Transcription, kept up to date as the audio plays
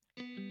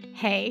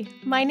Hey,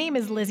 my name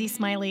is Lizzie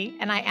Smiley,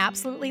 and I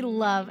absolutely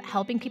love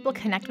helping people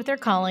connect with their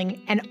calling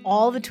and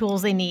all the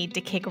tools they need to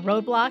kick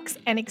roadblocks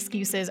and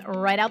excuses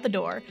right out the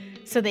door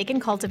so they can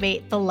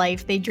cultivate the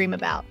life they dream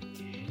about.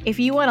 If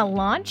you want to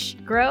launch,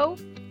 grow,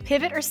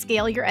 pivot, or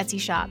scale your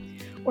Etsy shop,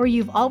 or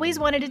you've always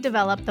wanted to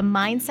develop the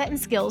mindset and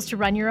skills to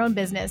run your own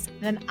business,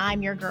 then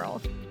I'm your girl.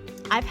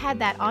 I've had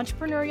that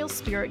entrepreneurial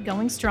spirit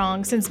going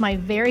strong since my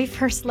very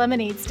first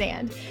lemonade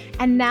stand,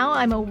 and now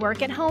I'm a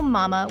work-at-home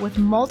mama with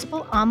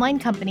multiple online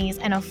companies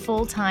and a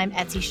full-time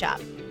Etsy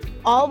shop,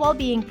 all while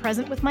being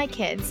present with my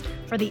kids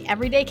for the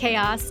everyday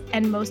chaos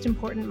and most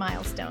important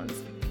milestones.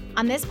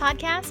 On this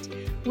podcast,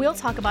 we'll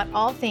talk about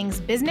all things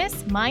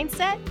business,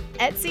 mindset,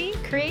 Etsy,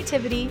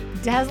 creativity,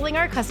 dazzling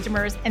our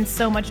customers, and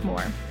so much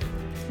more.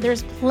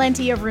 There's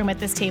plenty of room at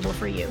this table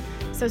for you,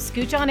 so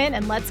scooch on in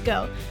and let's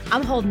go.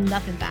 I'm holding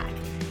nothing back.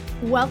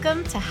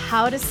 Welcome to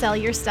How to Sell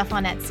Your Stuff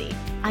on Etsy.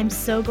 I'm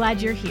so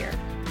glad you're here.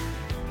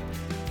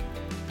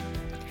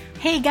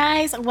 Hey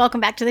guys,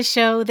 welcome back to the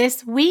show.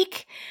 This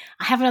week,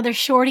 I have another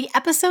shorty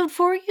episode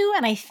for you,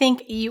 and I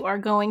think you are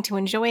going to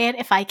enjoy it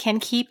if I can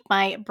keep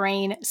my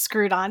brain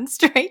screwed on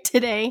straight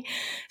today.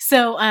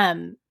 So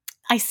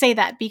I say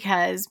that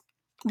because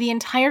the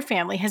entire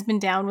family has been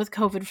down with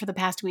COVID for the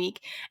past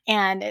week,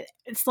 and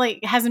it's like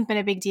it hasn't been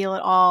a big deal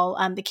at all.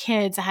 The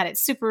kids had it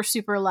super,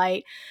 super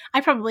light.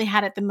 I probably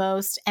had it the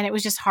most, and it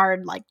was just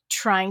hard, like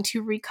trying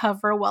to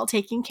recover while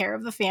taking care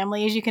of the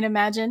family, as you can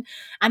imagine.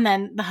 And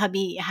then the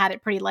hubby had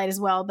it pretty light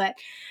as well, but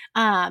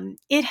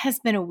it has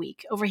been a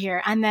week over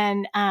here. And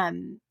then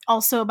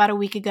also about a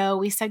week ago,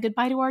 we said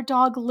goodbye to our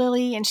dog,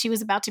 Lily, and she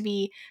was about to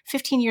be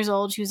 15 years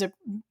old. She was a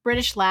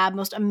British Lab,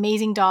 most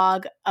amazing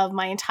dog of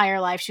my entire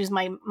life. She was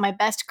my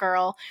best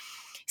girl.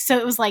 So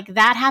it was like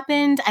that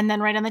happened. And then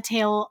right on the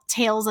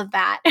tails of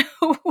that,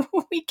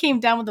 we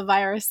came down with the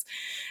virus.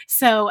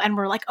 So, and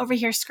we're like over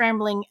here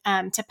scrambling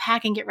to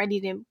pack and get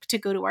ready to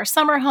go to our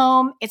summer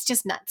home. It's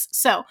just nuts.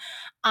 So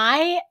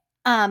I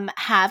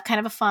have kind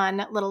of a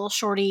fun little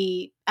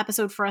shorty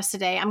episode for us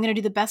today. I'm going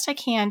to do the best I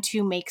can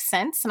to make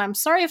sense. And I'm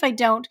sorry if I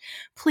don't.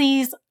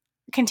 Please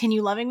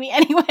continue loving me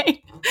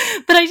anyway.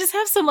 But I just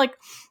have some like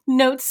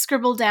notes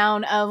scribbled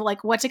down of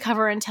like what to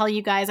cover and tell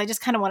you guys. I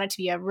just kind of want it to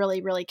be a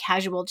really, really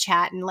casual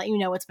chat and let you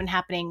know what's been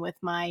happening with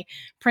my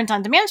print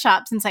on demand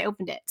shop since I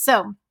opened it.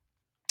 So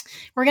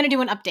we're going to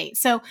do an update.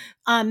 So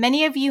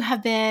many of you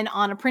have been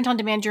on a print on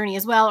demand journey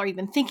as well, or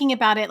even thinking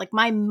about it. Like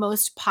my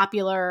most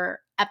popular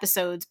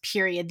episodes,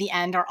 period, the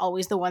end are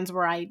always the ones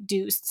where I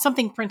do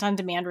something print on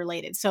demand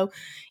related. So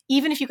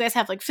even if you guys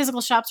have like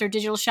physical shops or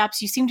digital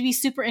shops, you seem to be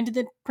super into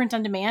the print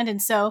on demand.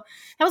 And so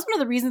that was one of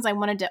the reasons I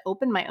wanted to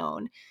open my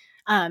own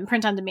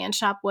print on demand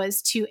shop,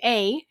 was to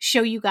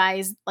show you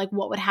guys like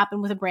what would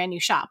happen with a brand new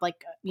shop.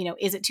 Like, you know,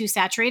 is it too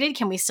saturated?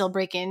 Can we still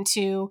break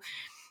into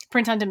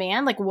print on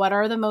demand? Like, what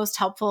are the most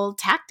helpful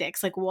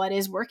tactics? Like, what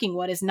is working?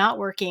 What is not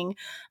working?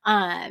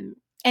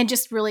 And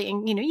just really,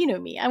 you know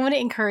me, I want to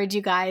encourage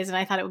you guys. And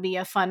I thought it would be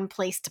a fun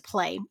place to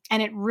play.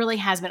 And it really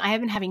has been. I have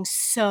been having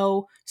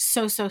so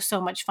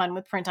much fun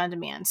with print on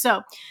demand.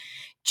 So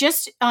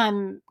just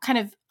kind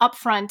of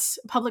upfront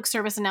public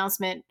service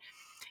announcement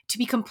to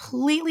be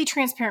completely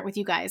transparent with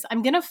you guys.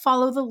 I'm going to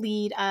follow the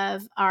lead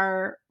of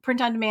our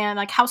print on demand,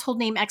 like household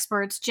name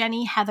experts,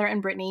 Jenny, Heather,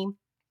 and Brittany.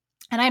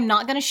 And I'm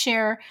not going to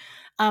share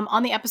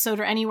on the episode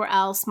or anywhere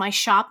else my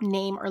shop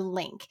name or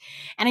link.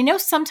 And I know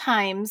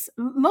sometimes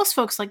most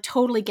folks like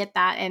totally get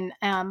that,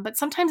 and but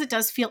sometimes it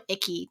does feel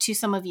icky to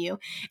some of you,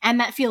 and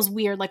that feels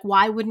weird. Like,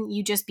 why wouldn't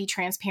you just be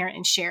transparent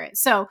and share it?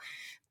 So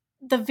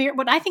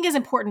what I think is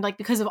important, like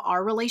because of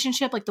our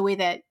relationship, like the way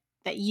that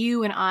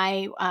you and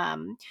I,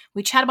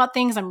 we chat about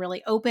things. I'm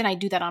really open. I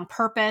do that on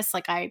purpose.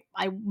 Like I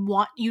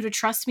want you to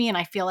trust me, and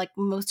I feel like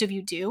most of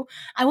you do.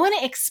 I want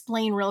to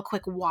explain real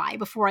quick why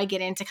before I get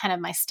into kind of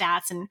my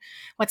stats and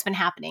what's been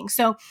happening.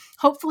 So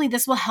hopefully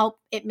this will help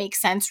it make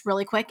sense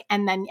really quick,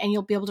 and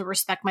you'll be able to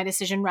respect my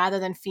decision rather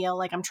than feel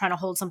like I'm trying to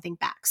hold something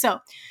back. So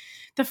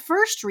the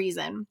first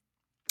reason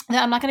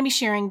that I'm not going to be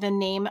sharing the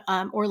name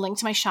or link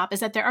to my shop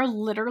is that there are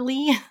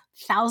literally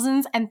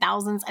thousands and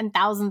thousands and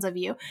thousands of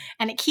you,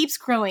 and it keeps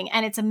growing,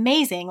 and it's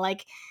amazing.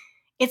 Like,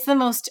 it's the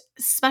most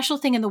special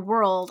thing in the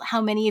world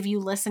how many of you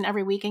listen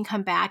every week and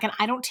come back, and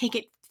I don't take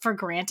it for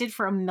granted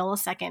for a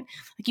millisecond.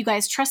 Like, you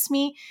guys trust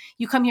me.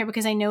 You come here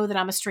because I know that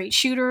I'm a straight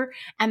shooter,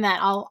 and that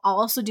I'll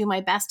also do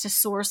my best to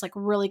source like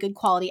really good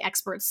quality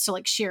experts to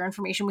like share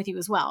information with you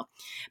as well.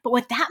 But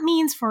what that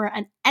means for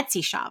an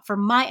Etsy shop, for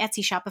my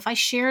Etsy shop, if I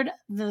shared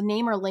the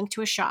name or link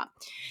to a shop,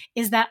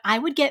 is that I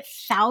would get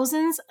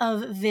thousands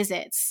of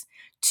visits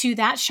to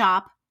that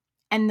shop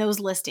and those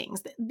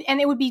listings.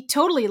 And it would be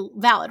totally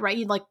valid, right?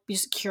 You'd like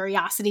just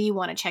curiosity, you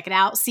want to check it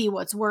out, see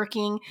what's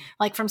working,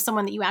 like from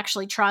someone that you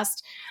actually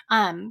trust.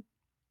 For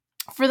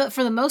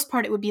the most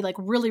part, it would be like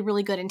really,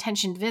 really good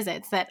intentioned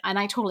visits and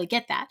I totally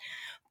get that.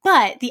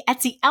 But the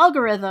Etsy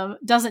algorithm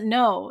doesn't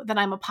know that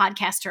I'm a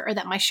podcaster, or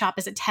that my shop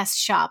is a test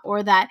shop,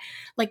 or that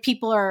like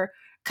people are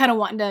kind of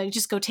wanting to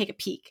just go take a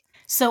peek.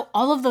 So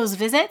all of those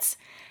visits,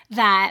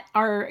 that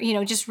are,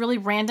 just really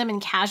random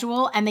and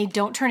casual and they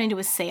don't turn into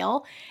a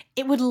sale,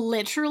 it would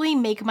literally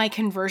make my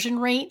conversion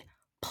rate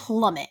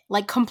plummet,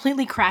 like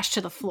completely crash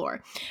to the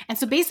floor. And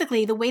so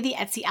basically, the way the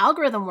Etsy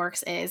algorithm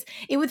works is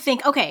it would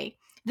think, okay,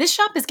 this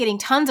shop is getting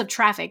tons of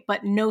traffic,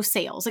 but no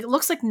sales. Like, it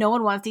looks like no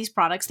one wants these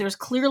products. There's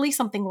clearly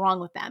something wrong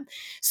with them.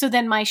 So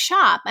then my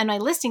shop and my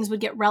listings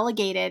would get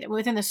relegated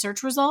within the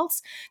search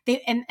results.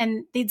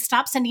 And they'd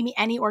stop sending me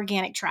any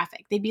organic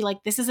traffic. They'd be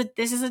like, this is a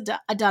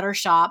Dutter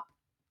shop.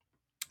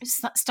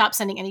 Stop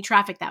sending any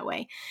traffic that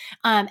way.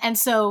 And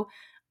so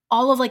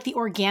all of like the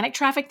organic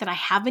traffic that I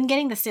have been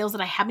getting, the sales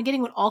that I have been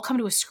getting would all come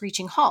to a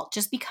screeching halt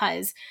just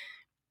because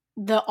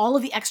all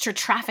of the extra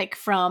traffic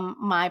from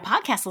my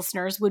podcast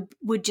listeners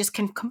would just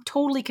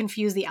totally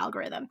confuse the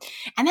algorithm.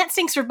 And that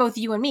stinks for both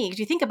you and me. Because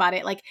you think about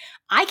it, like if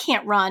I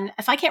can't run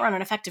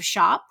an effective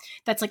shop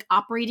that's like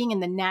operating in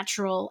the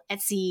natural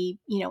Etsy,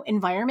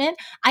 environment,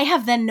 I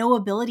have then no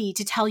ability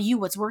to tell you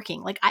what's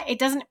working. Like it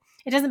doesn't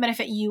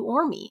benefit you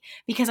or me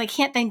because I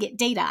can't then get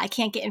data. I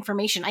can't get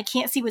information. I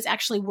can't see what's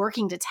actually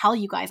working to tell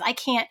you guys. I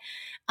can't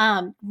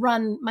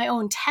run my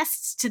own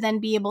tests to then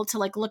be able to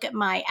like look at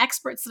my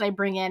experts that I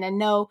bring in and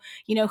know,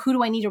 who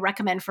do I need to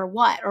recommend for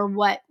what or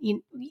what,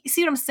 you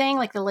see what I'm saying?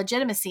 Like the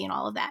legitimacy and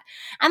all of that.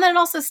 And then it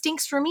also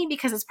stinks for me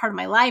because it's part of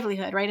my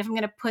livelihood, right? If I'm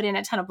going to put in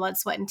a ton of blood,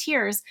 sweat, and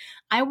tears,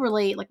 I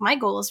really like my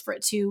goal is for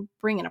it to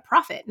bring in a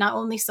profit, not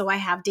only so I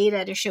have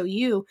data to show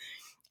you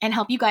and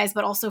help you guys,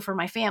 but also for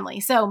my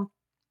family. So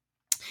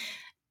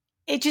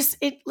it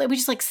would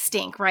just like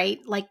stink, right?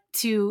 Like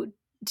to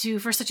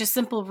for such a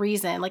simple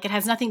reason, like it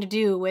has nothing to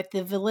do with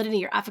the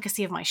validity or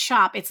efficacy of my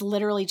shop. It's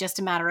literally just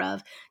a matter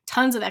of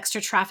tons of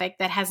extra traffic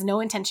that has no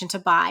intention to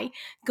buy,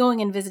 going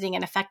and visiting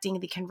and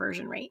affecting the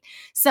conversion rate.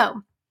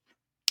 So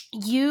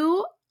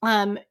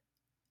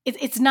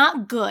it's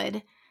not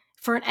good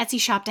for an Etsy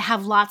shop to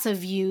have lots of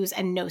views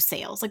and no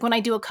sales. Like when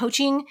I do a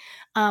coaching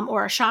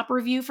or a shop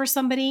review for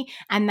somebody,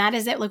 and that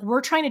is it, like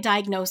we're trying to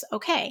diagnose,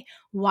 okay,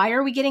 why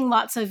are we getting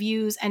lots of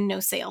views and no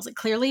sales? Like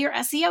clearly your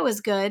SEO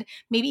is good.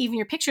 Maybe even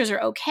your pictures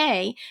are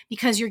okay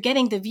because you're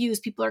getting the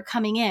views, people are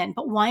coming in,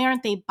 but why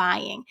aren't they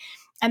buying?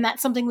 And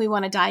that's something we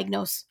want to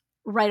diagnose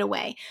right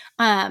away.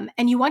 And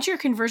you want your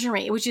conversion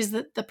rate, which is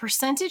the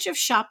percentage of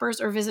shoppers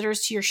or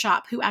visitors to your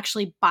shop who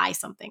actually buy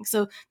something.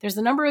 So there's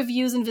the number of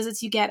views and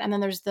visits you get, and then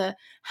there's the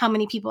how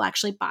many people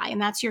actually buy, and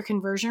that's your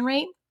conversion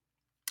rate.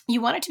 You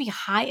want it to be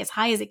high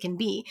as it can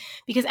be,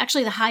 because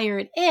actually the higher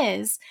it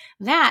is,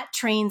 that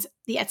trains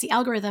the Etsy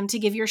algorithm to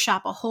give your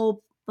shop a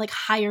whole like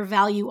higher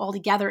value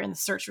altogether in the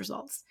search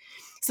results.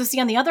 So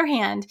see, on the other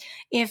hand,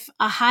 if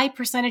a high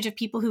percentage of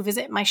people who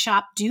visit my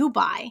shop do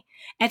buy,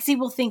 Etsy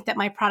will think that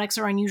my products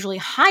are unusually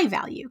high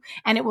value.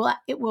 And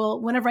it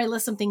will, whenever I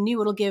list something new,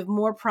 it'll give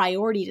more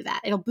priority to that.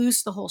 It'll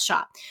boost the whole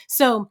shop.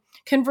 So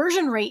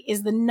conversion rate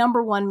is the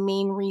number one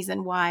main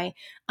reason why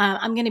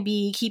I'm going to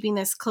be keeping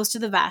this close to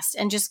the vest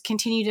and just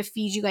continue to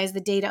feed you guys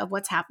the data of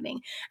what's happening.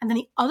 And then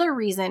the other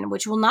reason,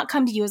 which will not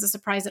come to you as a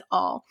surprise at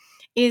all,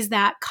 is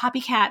that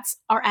copycats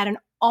are at an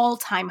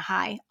all-time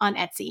high on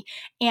Etsy.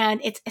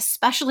 And it's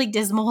especially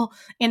dismal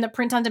in the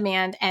print on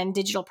demand and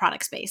digital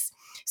product space.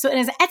 So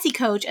as an Etsy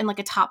coach and like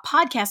a top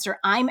podcaster,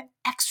 I'm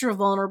extra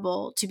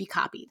vulnerable to be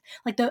copied.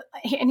 And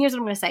here's what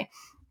I'm going to say.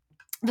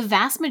 The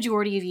vast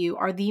majority of you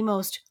are the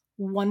most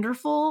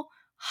wonderful,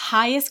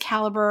 highest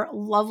caliber,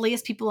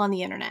 loveliest people on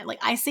the internet. Like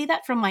I say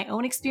that from my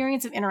own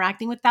experience of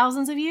interacting with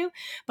thousands of you,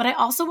 but I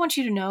also want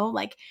you to know,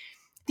 like,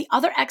 the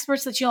other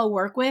experts that y'all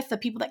work with, the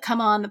people that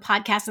come on the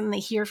podcast and they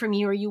hear from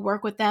you or you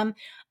work with them,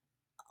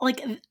 like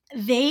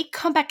they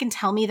come back and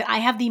tell me that I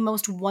have the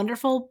most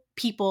wonderful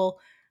people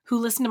who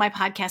listen to my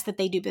podcast that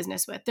they do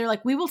business with. They're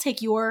like, we will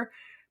take your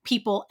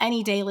people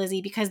any day,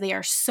 Lizzie, because they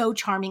are so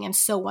charming and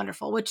so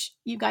wonderful, which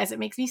you guys, it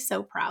makes me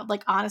so proud.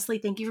 Like, honestly,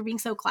 thank you for being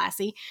so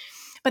classy.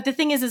 But the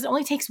thing is it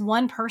only takes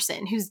one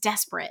person who's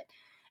desperate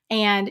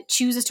and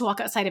chooses to walk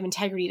outside of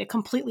integrity to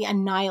completely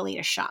annihilate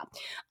a shop.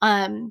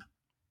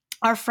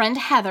 Our friend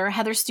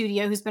Heather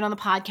Studio, who's been on the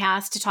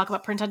podcast to talk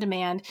about print on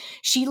demand,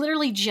 she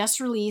literally just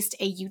released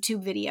a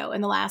YouTube video in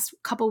the last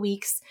couple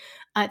weeks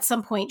at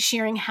some point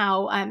sharing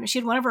how she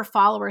had one of her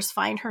followers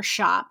find her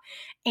shop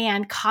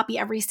and copy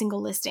every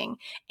single listing.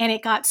 And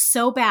it got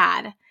so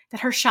bad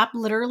that her shop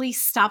literally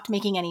stopped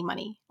making any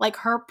money. Like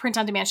her print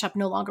on demand shop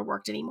no longer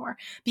worked anymore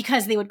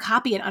because they would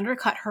copy and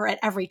undercut her at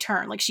every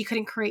turn. Like she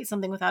couldn't create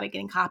something without it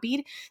getting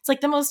copied. It's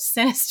like the most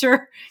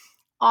sinister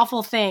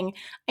awful thing.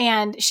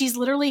 And she's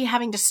literally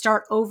having to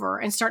start over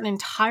and start an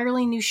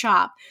entirely new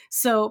shop.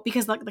 So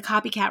because like the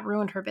copycat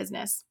ruined her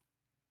business.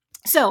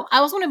 So I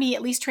also want to be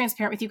at least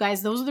transparent with you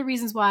guys. Those are the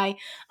reasons why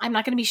I'm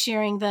not going to be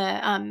sharing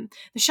the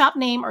shop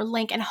name or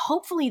link. And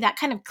hopefully that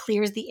kind of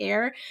clears the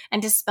air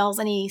and dispels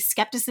any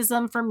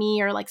skepticism from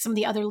me or like some of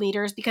the other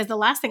leaders, because the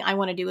last thing I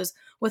want to do is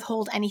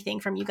withhold anything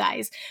from you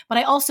guys. But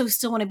I also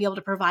still want to be able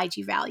to provide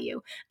you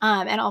value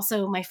and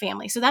also my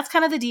family. So that's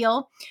kind of the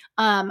deal.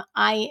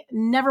 I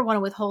never want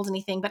to withhold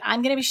anything, but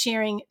I'm going to be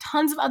sharing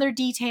tons of other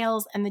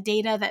details and the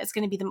data that is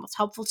going to be the most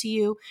helpful to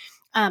you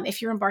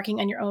if you're embarking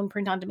on your own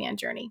print on demand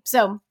journey.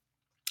 So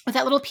with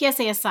that little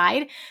PSA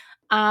aside,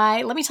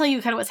 let me tell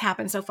you kind of what's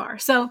happened so far.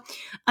 So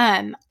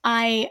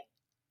I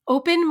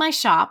opened my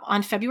shop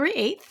on February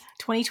 8th,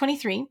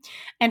 2023.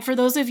 And for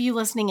those of you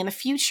listening in the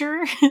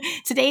future,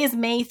 today is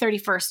May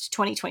 31st,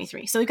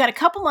 2023. So we've got a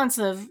couple months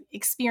of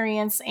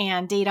experience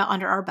and data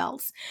under our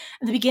belts.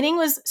 The beginning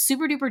was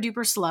super duper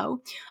duper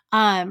slow.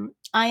 I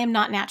am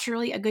not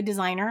naturally a good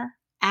designer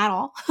at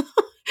all.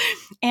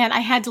 And I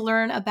had to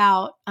learn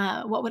about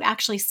what would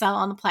actually sell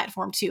on the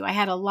platform too. I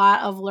had a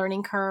lot of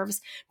learning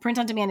curves. Print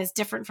on demand is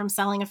different from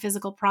selling a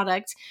physical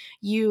product.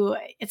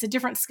 It's a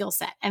different skill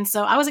set. And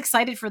so I was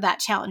excited for that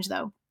challenge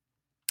though.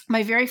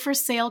 My very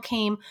first sale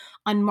came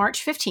on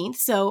March 15th.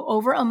 So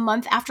over a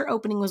month after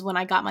opening was when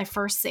I got my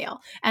first sale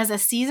as a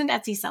seasoned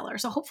Etsy seller.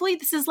 So hopefully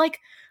this is like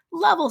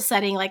level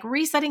setting, like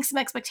resetting some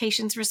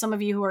expectations for some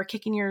of you who are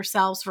kicking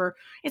yourselves for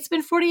it's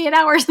been 48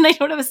 hours and I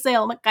don't have a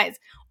sale. I'm like, guys,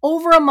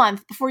 over a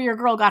month before your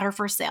girl got her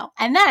first sale.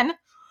 And then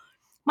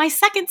my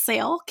second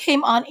sale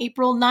came on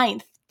April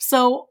 9th.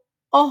 So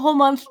a whole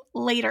month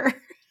later.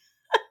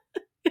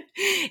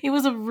 It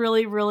was a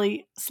really,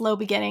 really slow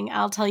beginning.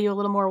 I'll tell you a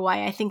little more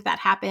why I think that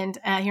happened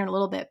here in a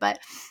little bit. But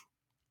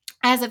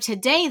as of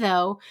today,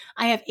 though,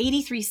 I have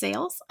 83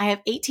 sales. I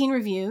have 18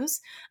 reviews.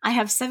 I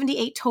have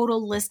 78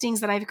 total listings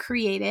that I've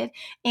created,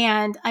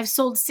 and I've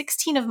sold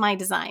 16 of my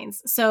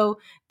designs. So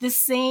the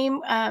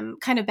same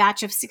kind of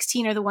batch of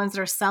 16 are the ones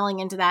that are selling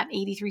into that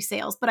 83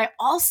 sales. But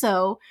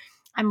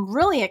I'm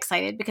really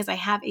excited because I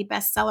have a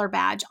bestseller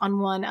badge on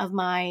one of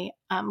my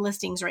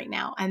listings right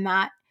now. And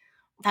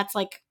that's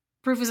like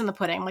proof is in the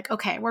pudding. I'm like,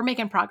 okay, we're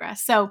making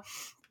progress. So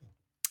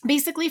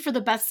basically for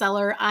the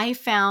bestseller, I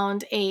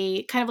found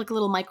a kind of like a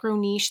little micro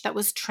niche that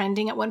was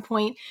trending at one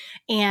point,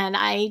 and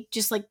I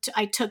just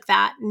I took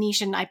that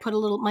niche and I put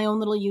my own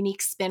little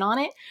unique spin on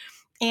it.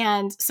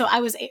 And so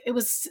it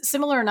was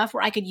similar enough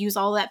where I could use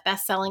all that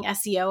best-selling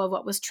SEO of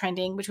what was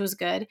trending, which was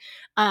good.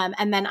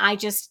 And then I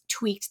just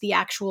tweaked the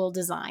actual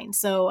design.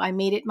 So I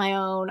made it my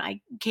own. I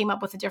came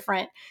up with a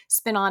different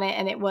spin on it,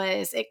 and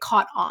it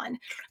caught on.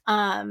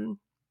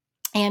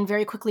 And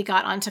very quickly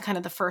got onto kind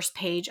of the first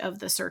page of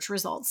the search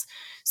results.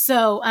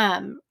 So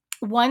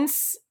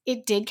once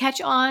it did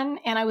catch on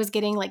and I was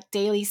getting like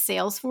daily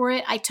sales for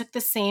it, I took the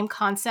same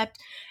concept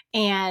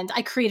and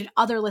I created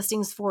other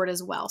listings for it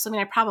as well. So, I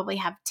mean, I probably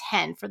have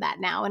 10 for that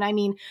now. And I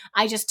mean,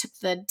 I just took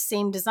the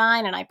same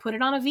design and I put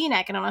it on a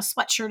V-neck and on a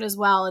sweatshirt as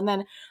well. And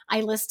then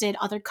I listed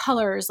other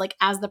colors like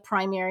as the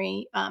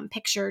primary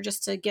picture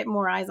just to get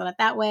more eyes on it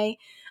that way.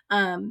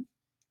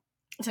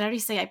 Did I already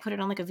say I put it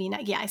on like a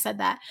V-neck? Yeah, I said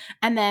that.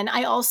 And then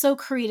I also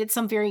created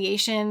some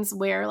variations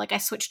where like I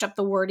switched up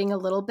the wording a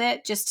little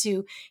bit just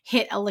to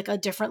hit a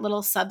different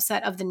little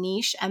subset of the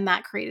niche, and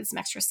that created some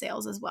extra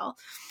sales as well.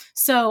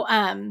 So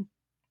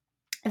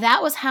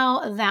that was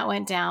how that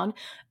went down.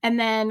 And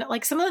then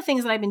like some of the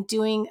things that I've been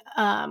doing,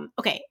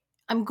 okay,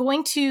 I'm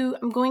going to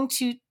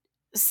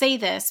say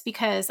this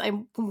because I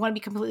want to be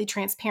completely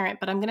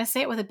transparent, but I'm going to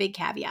say it with a big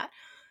caveat.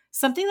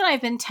 Something that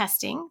I've been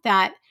testing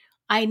that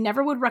I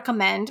never would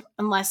recommend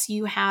unless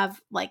you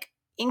have like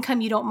income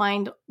you don't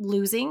mind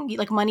losing,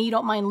 like money you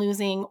don't mind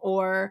losing,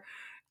 or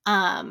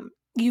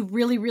you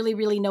really, really,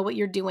 really know what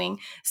you're doing.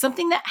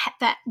 Something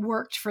that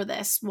worked for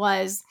this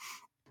was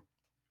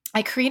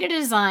I created a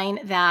design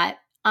that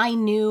I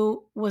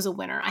knew was a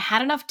winner. I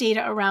had enough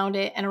data around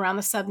it and around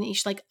the sub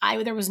niche.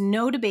 There was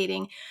no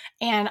debating.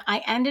 And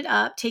I ended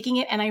up taking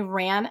it and I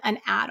ran an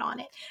ad on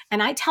it.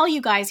 And I tell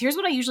you guys, here's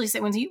what I usually say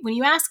when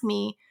you ask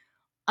me,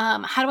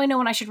 how do I know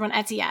when I should run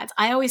Etsy ads?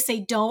 I always say,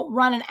 don't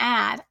run an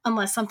ad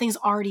unless something's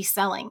already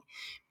selling.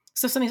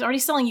 So if something's already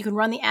selling, you can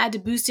run the ad to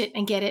boost it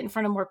and get it in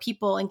front of more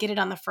people and get it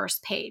on the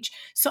first page.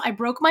 So I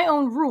broke my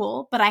own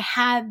rule, but I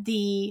had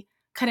the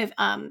kind of,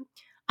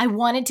 I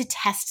wanted to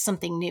test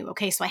something new.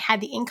 Okay. So I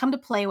had the income to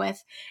play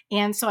with.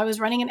 And so I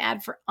was running an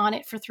ad on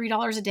it for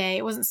 $3 a day.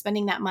 It wasn't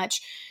spending that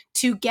much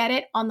to get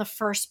it on the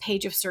first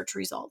page of search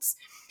results.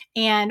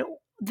 And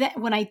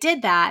when I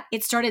did that,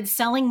 it started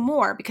selling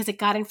more because it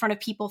got in front of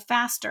people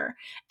faster.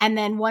 And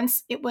then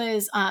once it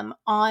was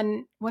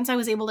once I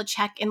was able to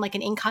check in like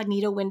an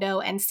incognito window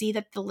and see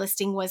that the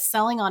listing was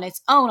selling on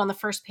its own on the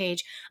first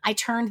page, I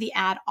turned the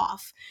ad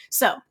off.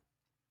 So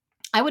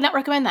I would not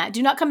recommend that.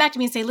 Do not come back to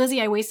me and say,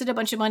 Lizzie, I wasted a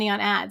bunch of money on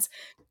ads.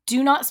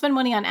 Do not spend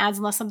money on ads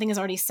unless something is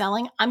already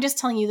selling. I'm just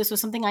telling you this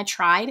was something I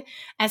tried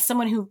as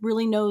someone who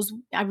really knows,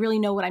 I really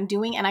know what I'm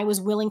doing, and I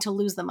was willing to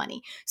lose the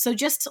money. So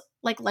just to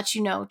let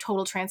you know,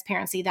 total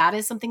transparency, that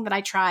is something that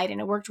I tried and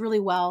it worked really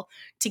well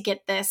to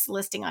get this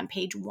listing on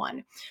page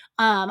 1.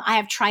 I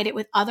have tried it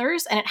with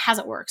others and it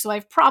hasn't worked. So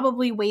I've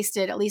probably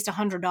wasted at least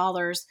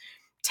 $100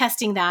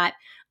 testing that.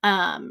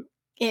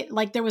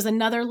 There was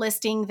another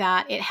listing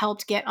that it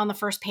helped get on the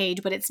first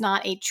page, but it's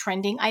not a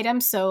trending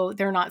item. So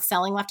they're not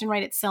selling left and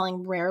right. It's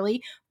selling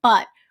rarely,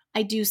 but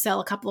I do sell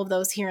a couple of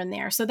those here and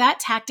there. So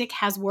that tactic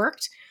has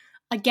worked.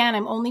 Again,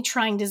 I'm only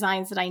trying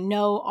designs that I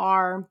know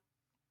are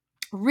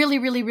really,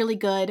 really, really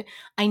good.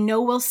 I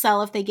know will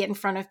sell if they get in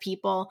front of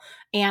people,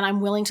 and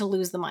I'm willing to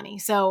lose the money.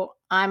 So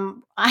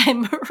I'm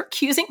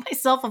accusing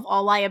myself of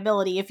all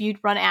liability if you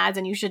run ads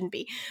and you shouldn't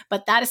be.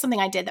 But that is something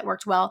I did that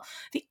worked well.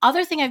 The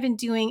other thing I've been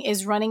doing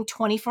is running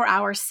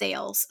 24-hour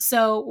sales.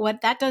 So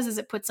what that does is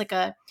it puts like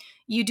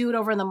you do it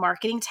over in the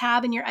marketing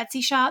tab in your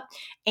Etsy shop,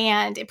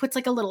 and it puts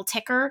like a little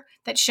ticker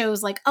that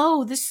shows like,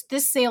 oh, this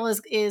sale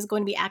is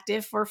going to be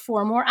active for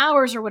 4 more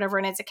hours or whatever,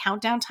 and it's a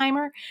countdown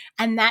timer,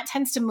 and that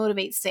tends to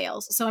motivate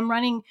sales. So I'm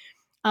running.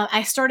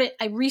 I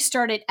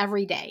restart it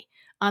every day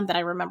that I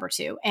remember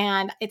to,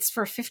 and it's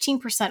for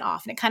 15%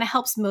 off, and it kind of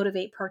helps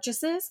motivate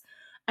purchases.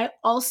 I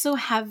also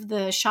have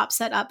the shop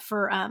set up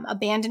for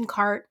abandoned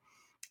cart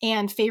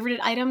and favorited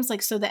items,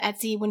 like so the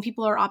Etsy, when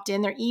people are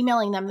opt-in, they're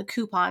emailing them the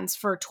coupons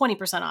for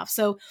 20% off.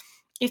 So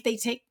if they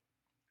take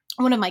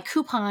one of my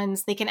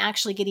coupons, they can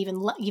actually get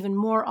even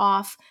more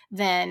off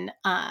than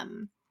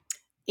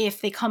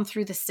if they come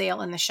through the sale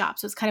in the shop.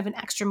 So it's kind of an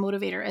extra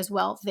motivator as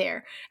well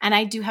there. And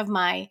I do have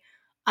my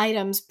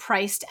items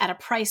priced at a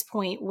price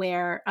point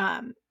where,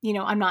 I'm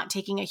not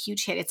taking a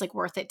huge hit. It's like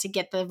worth it to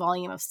get the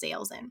volume of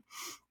sales in.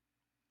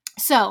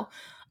 So,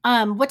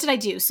 what did I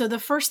do? So the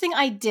first thing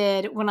I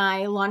did when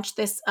I launched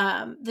this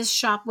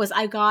shop was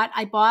I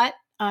bought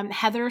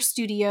Heather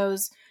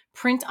Studio's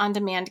Print on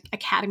Demand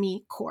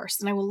Academy course,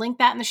 and I will link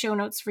that in the show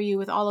notes for you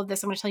with all of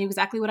this. I'm going to tell you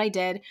exactly what I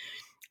did.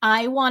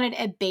 I wanted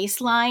a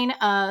baseline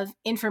of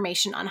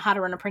information on how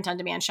to run a print on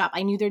demand shop.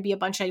 I knew there'd be a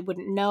bunch I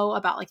wouldn't know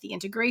about, like the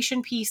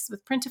integration piece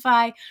with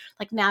Printify,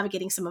 like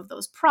navigating some of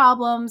those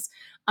problems.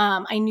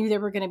 I knew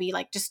there were going to be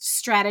like just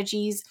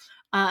strategies.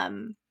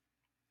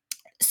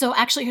 So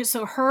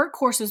her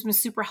course has been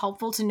super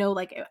helpful to know,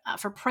 like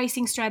for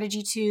pricing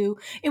strategy too.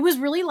 It was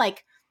really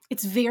like,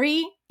 it's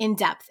very in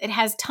depth. It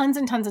has tons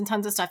and tons and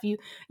tons of stuff. You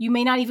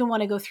may not even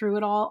want to go through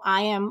it all.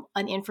 I am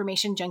an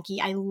information junkie.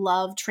 I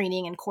love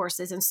training and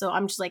courses. And so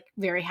I'm just like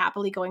very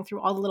happily going through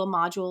all the little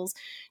modules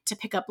to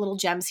pick up little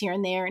gems here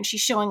and there. And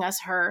she's showing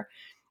us her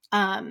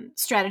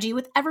strategy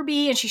with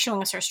Everbee, and she's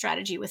showing us her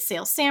strategy with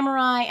Sales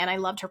Samurai. And I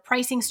loved her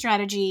pricing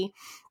strategy.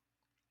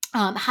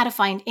 How to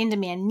find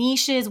in-demand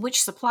niches,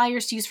 which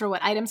suppliers to use for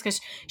what items,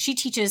 because she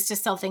teaches to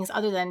sell things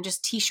other than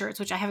just t-shirts,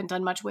 which I haven't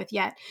done much with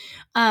yet.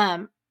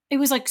 It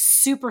was like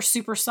super,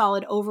 super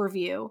solid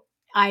overview.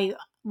 I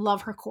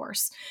love her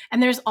course.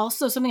 And there's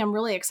also something I'm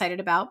really excited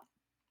about.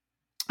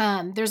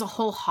 There's a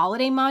whole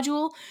holiday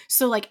module.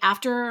 So like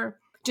after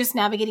just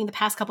navigating the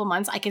past couple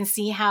months, I can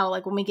see how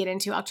like when we get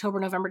into October,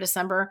 November,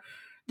 December,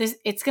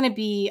 it's going to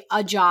be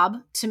a job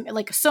to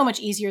like so much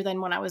easier than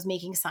when I was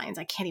making signs.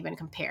 I can't even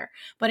compare,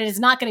 but it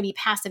is not going to be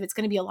passive. It's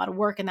going to be a lot of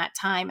work in that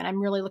time. And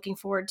I'm really looking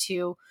forward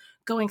to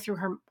going through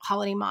her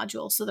holiday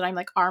module so that I'm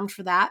like armed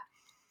for that.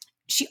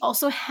 She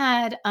also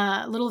had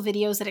little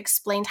videos that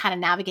explained how to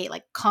navigate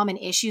like common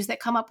issues that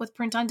come up with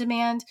print on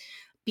demand,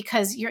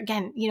 because you're,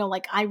 again,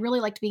 like I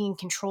really liked being in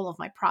control of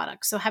my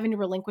product. So having to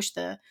relinquish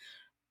the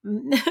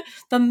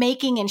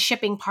making and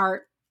shipping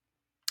part,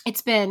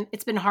 it's been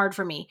hard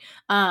for me.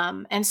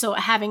 And so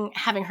having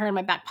her in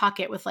my back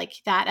pocket with like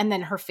that, and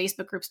then her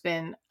Facebook group's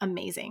been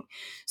amazing.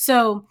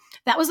 So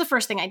that was the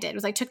first thing I did,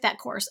 was I took that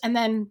course, and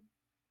then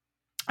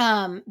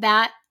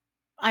that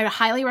I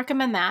highly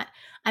recommend that.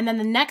 And then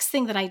the next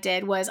thing that I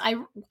did was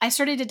I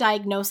started to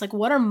diagnose like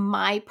what are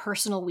my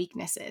personal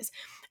weaknesses.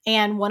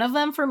 And one of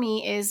them for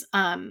me is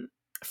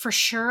for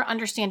sure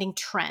understanding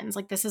trends.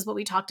 Like this is what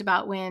we talked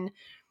about when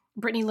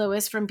Brittany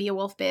Lewis from Be a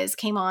Wolf Biz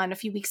came on a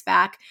few weeks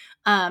back.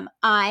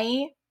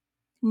 I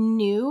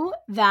knew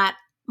that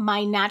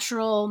my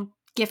natural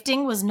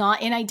gifting was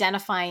not in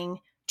identifying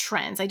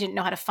trends. I didn't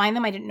know how to find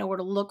them. I didn't know where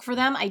to look for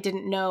them. I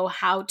didn't know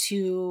how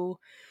to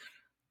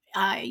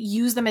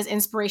use them as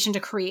inspiration to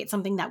create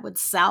something that would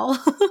sell.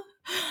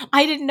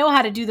 I didn't know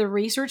how to do the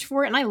research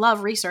for it. And I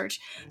love research.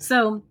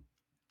 So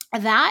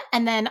that,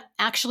 and then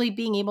actually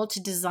being able to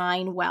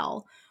design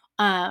well,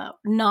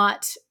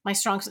 not my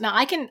strong. Now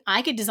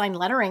I could design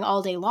lettering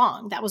all day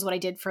long. That was what I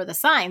did for the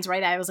signs,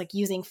 right? I was like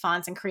using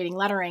fonts and creating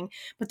lettering,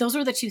 but those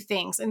are the two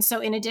things. And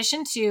so in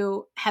addition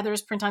to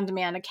Heather's Print on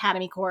Demand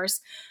Academy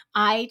course,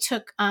 I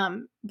took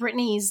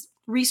Brittany's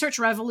Research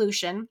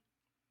Revolution,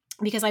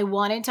 because I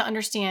wanted to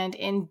understand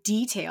in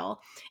detail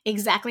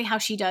exactly how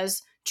she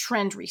does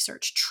trend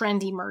research,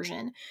 trend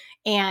immersion.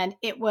 And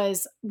it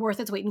was worth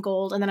its weight in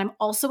gold. And then I'm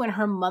also in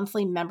her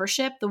monthly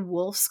membership, the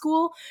Wolf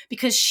School,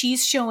 because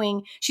she's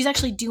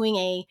actually doing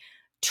a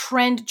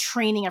trend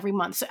training every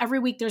month. So every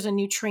week there's a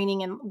new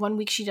training, and 1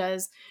 week she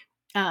does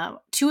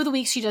 2 of the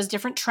weeks she does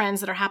different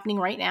trends that are happening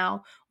right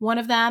now. One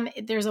of them,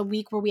 there's a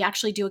week where we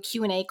actually do a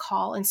Q&A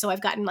call. And so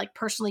I've gotten like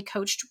personally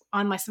coached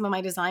on some of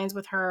my designs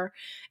with her.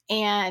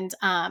 And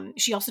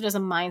she also does a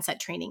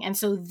mindset training. And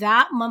so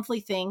that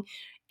monthly thing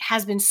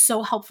has been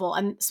so helpful.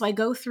 And so I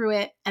go through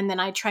it, and then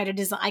I try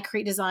to I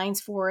create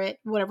designs for it,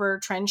 whatever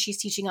trend she's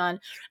teaching on,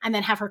 and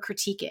then have her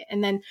critique it.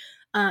 And then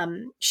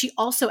she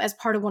also, as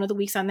part of one of the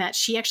weeks on that,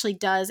 she actually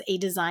does a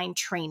design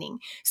training.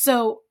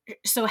 So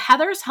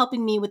Heather's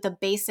helping me with the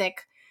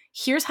basic,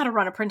 here's how to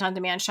run a print on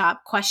demand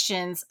shop,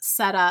 questions,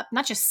 setup,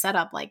 not just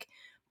setup, like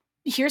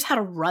here's how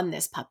to run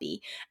this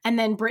puppy. And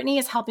then Brittany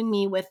is helping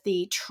me with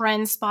the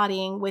trend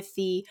spotting, with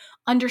the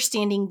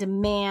understanding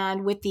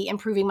demand, with the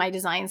improving my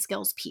design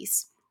skills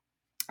piece.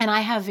 And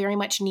I have very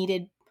much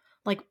needed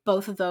like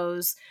both of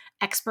those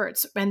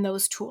experts and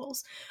those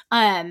tools.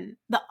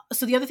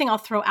 So the other thing I'll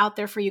throw out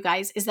there for you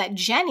guys is that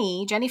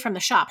Jenny from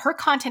the shop, her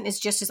content is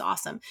just as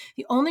awesome.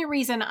 The only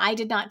reason I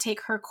did not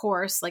take her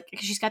course, like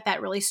because she's got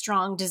that really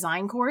strong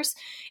design course,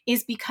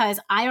 is because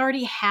I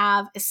already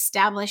have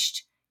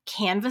established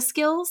Canva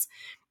skills.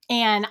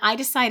 And I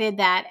decided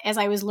that as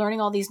I was learning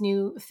all these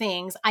new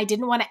things, I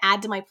didn't want to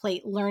add to my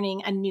plate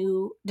learning a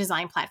new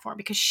design platform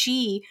because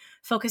she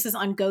focuses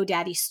on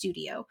GoDaddy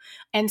Studio.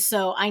 And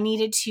so I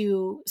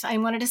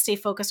wanted to stay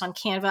focused on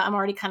Canva. I'm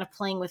already kind of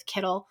playing with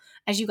Kittl,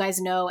 as you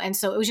guys know. And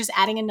so it was just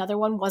adding another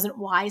one wasn't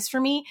wise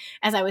for me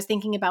as I was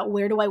thinking about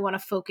where do I want to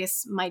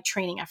focus my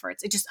training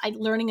efforts.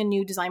 Learning a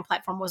new design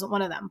platform wasn't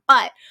one of them.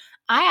 But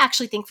I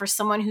actually think for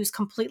someone who's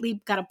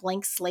completely got a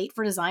blank slate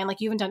for design,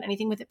 like you haven't done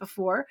anything with it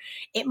before,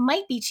 it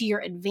might be to your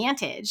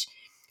advantage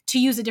to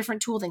use a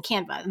different tool than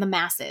Canva and the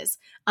masses,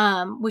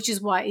 which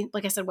is why,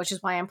 like I said,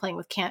 I'm playing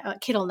with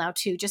Kittl now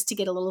too, just to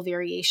get a little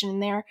variation in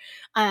there.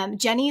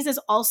 Jenny's is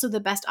also the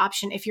best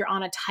option if you're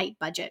on a tight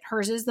budget.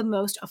 Hers is the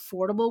most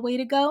affordable way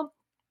to go.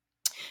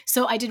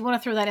 So I did want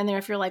to throw that in there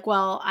if you're like,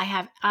 well,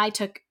 I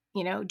took,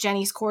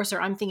 Jenny's course,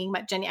 or I'm thinking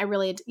about Jenny. I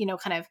really,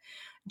 kind of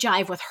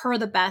jive with her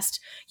the best.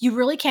 You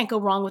really can't go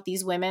wrong with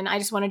these women. I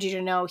just wanted you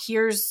to know,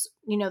 here's,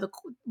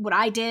 what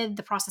I did,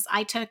 the process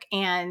I took,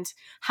 and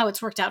how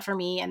it's worked out for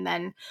me. And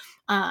then,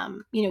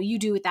 you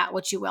do with that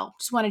what you will.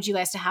 Just wanted you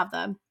guys to have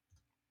the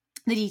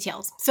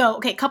details. So,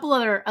 okay, a couple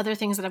other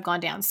things that have gone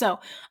down. So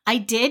I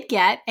did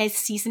get a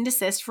cease and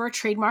desist for a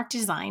trademark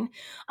design.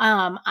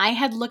 I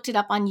had looked it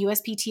up on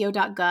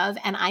uspto.gov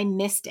and I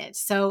missed it.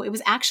 So it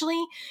was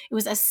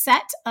a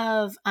set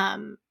of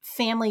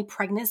family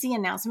pregnancy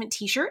announcement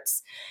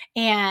t-shirts.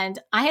 And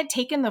I had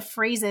taken the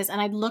phrases and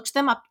I'd looked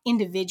them up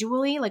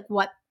individually, like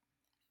what,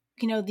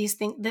 these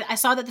things that I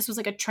saw that this was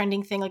like a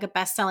trending thing, like a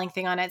best-selling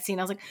thing on Etsy.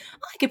 And I was like,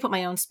 oh, I could put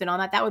my own spin on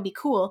that. That would be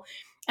cool.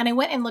 And I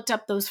went and looked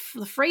up the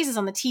phrases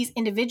on the tees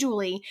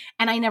individually,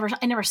 and I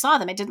never saw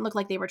them. It didn't look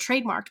like they were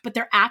trademarked, but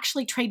they're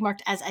actually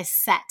trademarked as a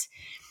set.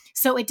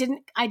 So I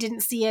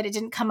didn't see it. It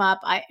didn't come up.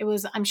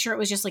 I'm sure it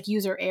was just like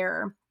user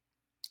error.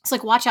 So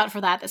like watch out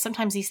for that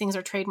sometimes these things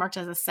are trademarked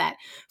as a set.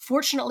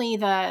 Fortunately,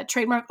 the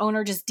trademark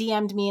owner just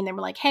DM'd me and they were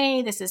like,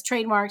 hey, this is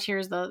trademarked.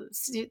 Here's the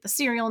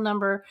serial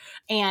number.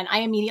 And I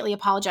immediately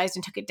apologized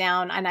and took it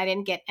down. And I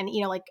didn't get, and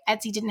like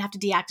Etsy didn't have to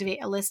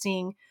deactivate a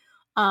listing.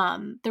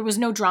 There was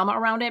no drama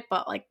around it,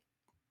 but like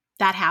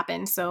that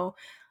happened. So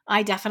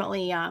I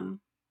definitely, I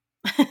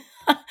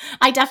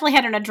definitely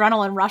had an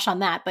adrenaline rush on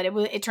that, but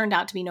it turned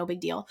out to be no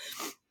big deal.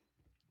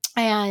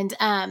 And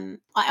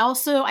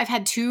I've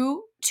had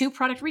two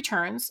product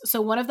returns. So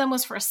one of them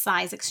was for a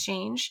size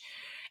exchange,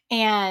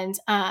 and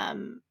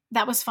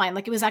that was fine.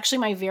 Like it was actually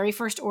my very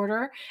first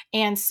order.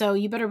 And so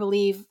you better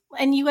believe,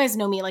 and you guys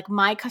know me, like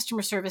my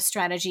customer service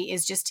strategy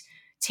is just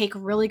take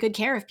really good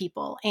care of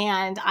people.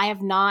 And I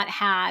have not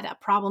had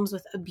problems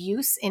with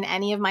abuse in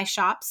any of my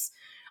shops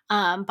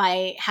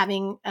by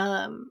having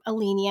a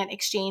lenient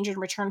exchange and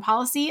return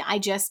policy.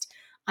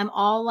 I'm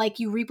all like,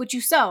 you reap what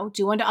you sow.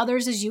 Do unto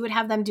others as you would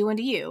have them do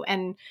unto you.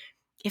 And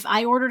if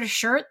I ordered a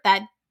shirt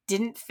that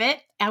didn't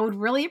fit, I would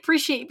really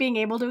appreciate being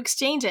able to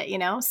exchange it,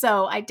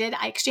 So I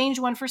exchanged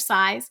one for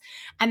size.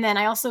 And then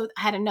I also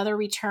had another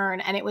return,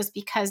 and it was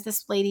because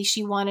this lady,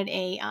 she wanted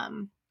a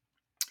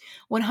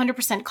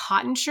 100%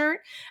 cotton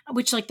shirt,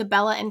 which like the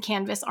Bella and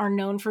Canvas are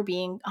known for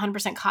being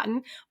 100%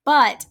 cotton,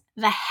 but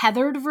the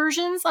heathered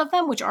versions of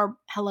them, which are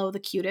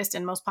the cutest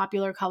and most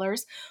popular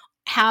colors,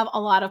 have a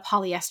lot of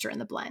polyester in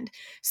the blend.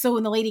 So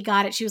when the lady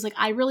got it, she was like,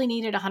 I really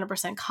needed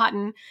 100%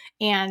 cotton.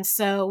 And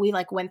so we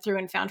like went through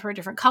and found her a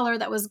different color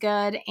that was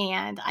good.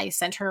 And I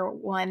sent her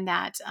one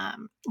that I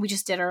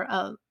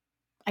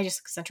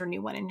just sent her a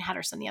new one and had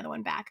her send the other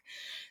one back.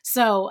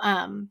 So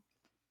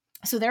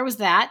there was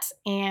that.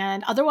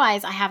 And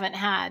otherwise I haven't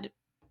had,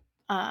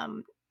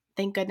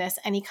 thank goodness,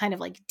 any kind of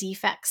like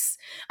defects.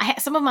 I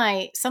had some of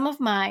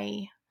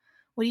my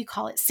what do you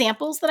call it?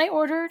 Samples that I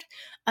ordered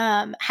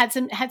had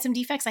some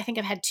defects. I think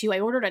I've had two. I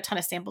ordered a ton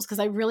of samples because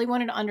I really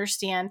wanted to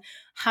understand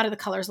how do the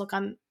colors look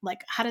on,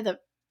 like how do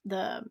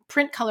the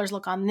print colors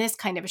look on this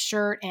kind of a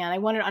shirt. And I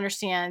wanted to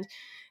understand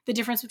the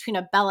difference between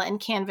a Bella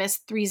and Canvas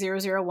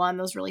 3001,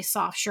 those really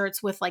soft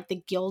shirts, with like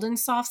the Gildan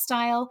soft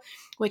style,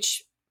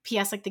 which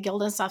PS, like the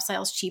Gildan soft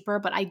style is cheaper,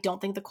 but I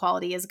don't think the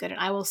quality is good. And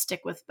I will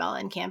stick with Bella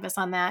and Canvas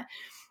on that.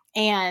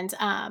 And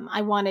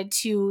I wanted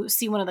to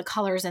see one of the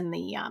colors in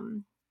the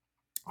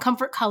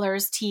Comfort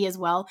Colors tee as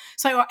well.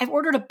 So I've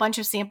ordered a bunch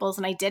of samples,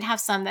 and I did have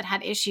some that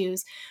had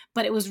issues,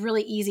 but it was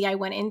really easy. I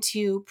went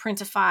into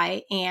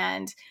Printify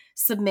and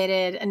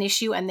submitted an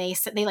issue, and they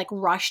like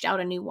rushed out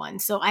a new one.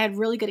 So I had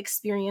really good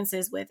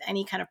experiences with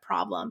any kind of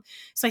problem.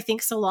 So I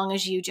think so long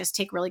as you just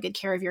take really good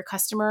care of your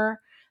customer,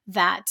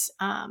 that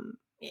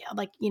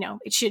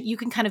you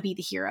can kind of be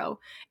the hero,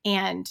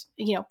 and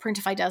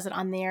Printify does it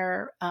on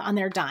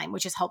their dime,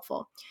 which is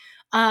helpful.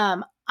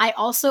 I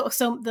also,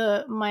 so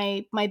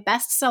my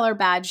bestseller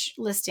badge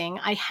listing,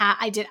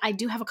 I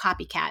do have a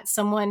copycat.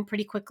 Someone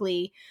pretty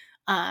quickly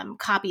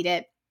copied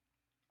it.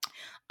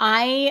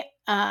 I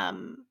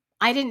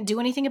didn't do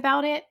anything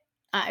about it.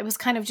 It was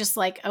kind of just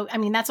like, oh, I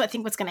mean, that's what I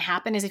think what's going to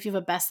happen is if you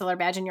have a bestseller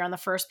badge and you're on the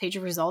first page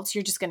of results,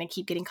 you're just going to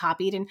keep getting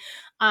copied. And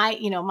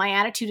my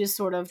attitude is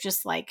sort of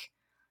just like,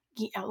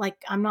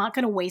 I'm not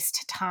going to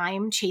waste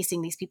time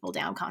chasing these people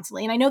down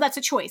constantly. And I know that's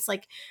a choice.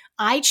 Like,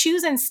 I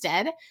choose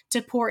instead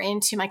to pour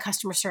into my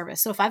customer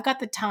service. So if I've got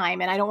the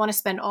time and I don't want to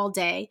spend all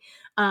day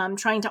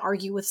trying to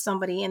argue with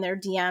somebody in their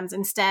DMs,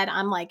 instead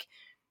I'm like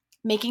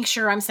making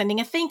sure I'm sending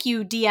a thank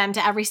you DM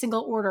to every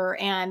single order.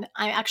 And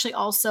I actually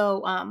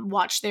also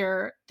watch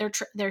their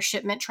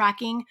shipment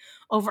tracking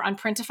over on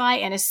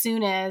Printify. And as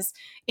soon as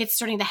it's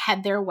starting to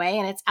head their way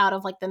and it's out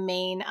of like the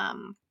main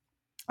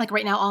like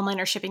right now, all mine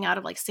are shipping out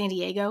of like San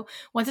Diego.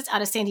 Once it's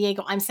out of San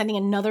Diego, I'm sending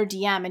another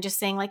DM and just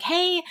saying like,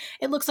 hey,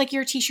 it looks like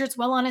your t-shirt's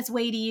well on its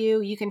way to you.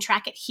 You can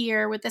track it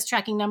here with this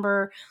tracking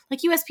number.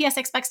 Like USPS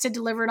expects to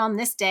deliver it on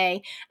this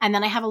day. And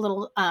then I have a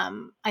little,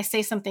 I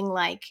say something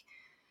like,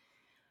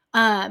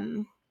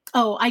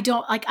 oh, I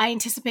don't like, I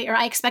anticipate or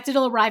I expect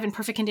it'll arrive in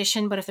perfect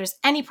condition, but if there's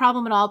any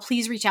problem at all,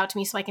 please reach out to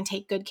me so I can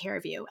take good care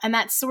of you. And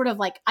that's sort of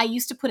like, I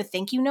used to put a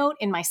thank you note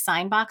in my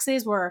sign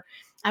boxes where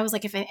I was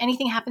like, if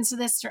anything happens to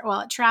this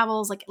while it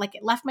travels, like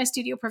it left my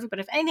studio perfect, but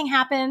if anything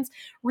happens,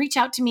 reach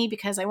out to me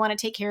because I want to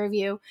take care of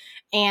you.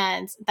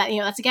 And that,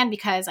 that's again,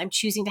 because I'm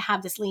choosing to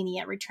have this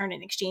lenient return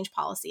and exchange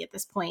policy at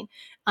this point.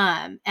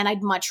 And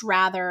I'd much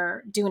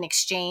rather do an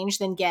exchange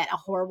than get a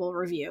horrible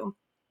review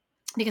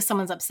because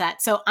someone's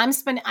upset. So I'm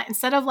spending,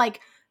 instead of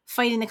like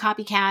fighting the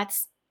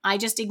copycats, I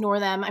just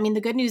ignore them. I mean,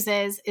 the good news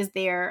is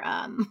their,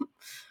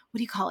 what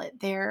do you call it?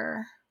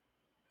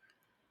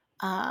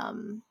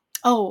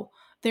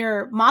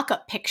 Their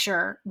mock-up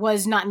picture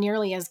was not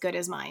nearly as good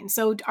as mine.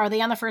 So are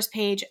they on the first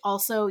page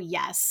also?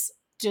 Yes.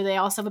 Do they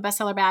also have a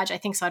bestseller badge? I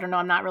think so. I don't know.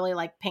 I'm not really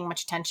like paying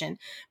much attention,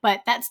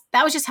 but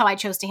that was just how I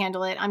chose to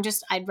handle it.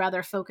 I'd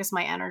rather focus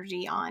my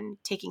energy on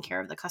taking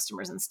care of the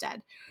customers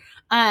instead.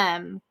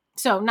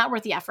 So not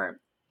worth the effort.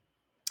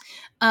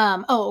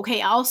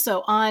 Okay.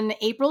 Also, on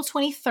April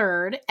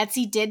 23rd,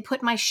 Etsy did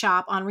put my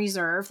shop on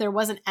reserve. There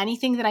wasn't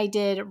anything that I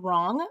did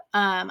wrong.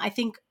 I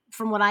think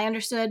from what I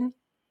understood,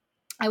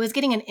 I was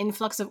getting an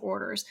influx of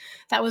orders.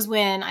 That was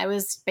when I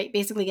was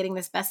basically getting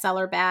this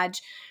bestseller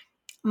badge.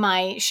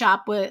 My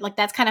shop would like,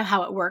 that's kind of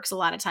how it works a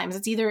lot of times.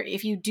 It's either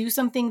if you do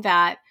something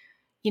that,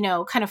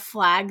 kind of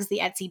flags the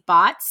Etsy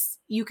bots,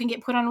 you can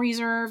get put on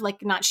reserve,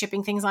 like not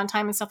shipping things on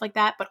time and stuff like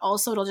that. But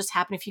also it'll just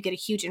happen if you get a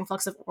huge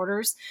influx of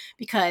orders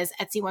because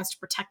Etsy wants to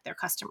protect their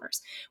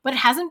customers. But it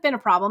hasn't been a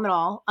problem at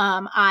all.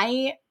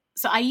 I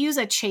use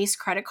a Chase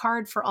credit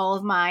card for all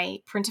of my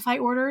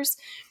Printify orders.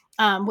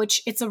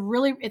 Which it's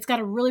got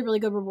a really, really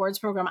good rewards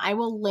program. I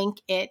will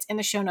link it in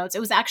the show notes. It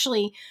was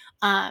actually,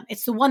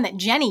 it's the one that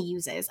Jenny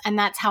uses. And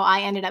that's how I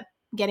ended up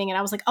getting it.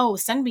 I was like, oh,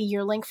 send me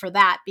your link for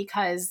that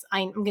because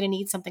I'm going to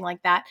need something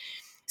like that.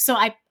 So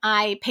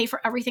I pay for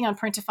everything on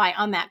Printify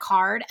on that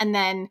card. And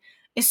then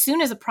as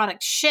soon as a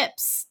product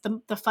ships,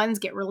 the funds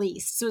get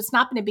released. So it's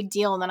not been a big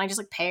deal. And then I just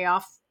like pay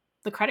off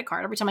the credit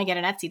card. Every time I get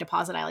an Etsy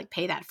deposit, I like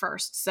pay that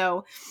first.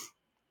 So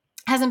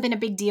hasn't been a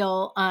big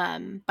deal.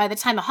 By the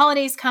time the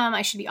holidays come,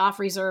 I should be off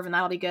reserve and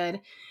that'll be good.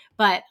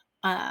 But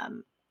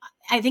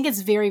I think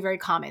it's very, very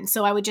common.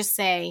 So I would just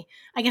say,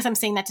 I guess I'm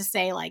saying that to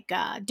say like,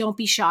 don't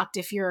be shocked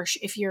if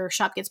your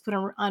shop gets put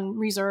on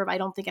reserve. I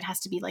don't think it has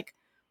to be like,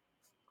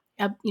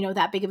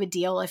 that big of a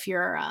deal if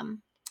you're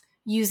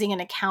using an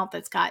account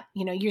that's got,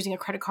 using a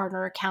credit card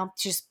or account,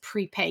 just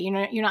prepay.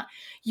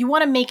 You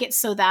want to make it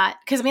so that,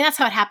 because I mean, that's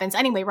how it happens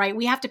anyway, right?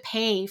 We have to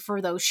pay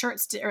for those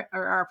shirts or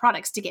our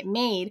products to get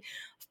made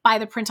by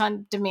the print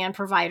on demand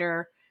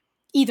provider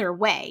either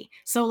way.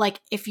 So like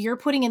if you're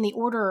putting in the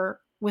order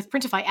with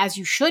Printify as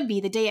you should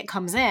be the day it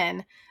comes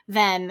in,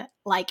 then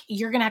like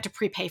you're going to have to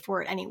prepay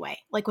for it anyway,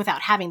 like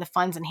without having the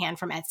funds in hand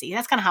from Etsy.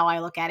 That's kind of how I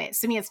look at it.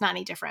 So to me, it's not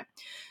any different.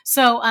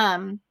 So,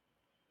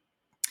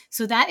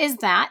 so that is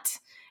that.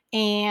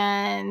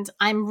 And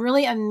I'm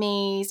really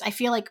amazed. I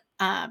feel like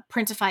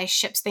Printify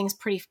ships things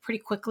pretty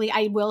quickly.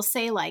 I will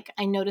say, like,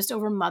 I noticed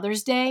over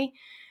Mother's Day,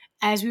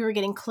 as we were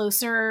getting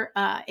closer,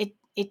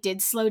 it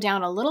did slow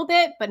down a little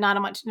bit, but not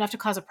enough to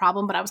cause a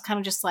problem. But I was kind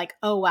of just like,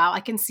 oh, wow,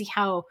 I can see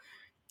how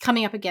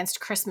coming up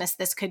against Christmas,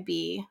 this could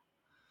be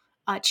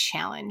a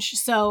challenge.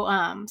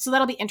 So, so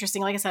that'll be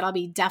interesting. Like I said, I'll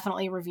be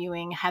definitely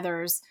reviewing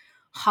Heather's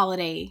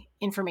holiday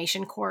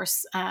information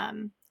course,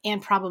 and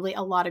probably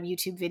a lot of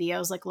YouTube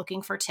videos, like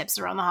looking for tips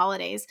around the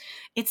holidays.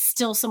 It's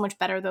still so much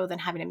better though than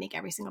having to make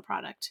every single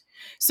product.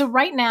 So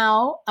right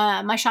now,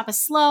 my shop is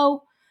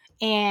slow,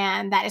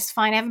 and that is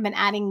fine. I haven't been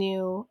adding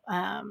new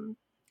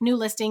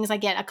listings. I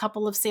get a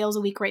couple of sales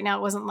a week right now.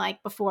 It wasn't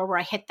like before where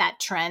I hit that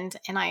trend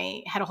and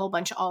I had a whole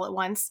bunch all at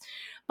once.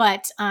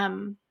 But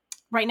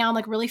right now I'm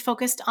like really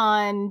focused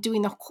on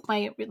doing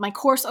my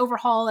course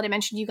overhaul that I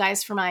mentioned to you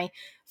guys for my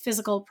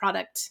physical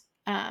product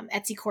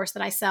Etsy course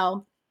that I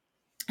sell.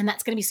 and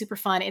that's going to be super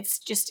fun. It's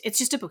just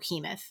a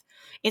behemoth.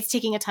 It's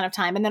taking a ton of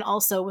time. And then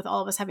also with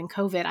all of us having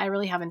COVID, I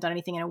really haven't done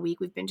anything in a week.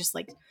 We've been just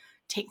like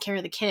taking care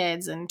of the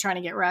kids and trying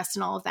to get rest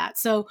and all of that.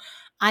 So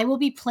I will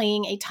be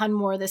playing a ton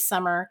more this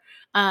summer.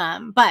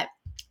 But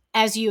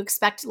as you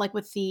expect, like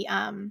with the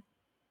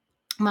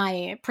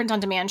my print on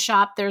demand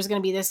shop, there's going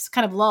to be this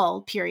kind of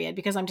lull period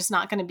because I'm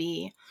not going to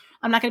be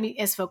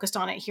as focused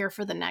on it here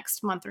for the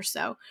next month or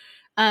so.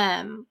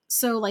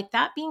 So like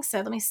that being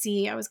said, let me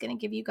see. I was going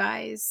to give you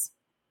guys,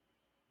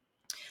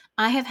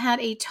 I have had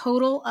a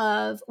total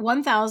of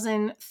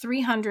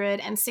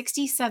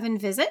 1,367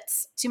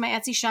 visits to my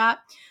Etsy shop.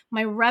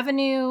 My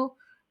revenue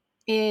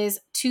is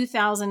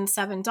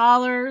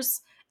 $2,007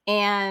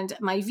 and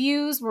my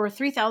views were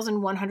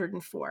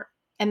 3,104.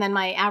 And then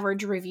my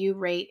average review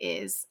rate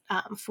is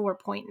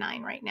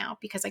 4.9 right now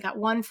because I got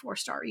one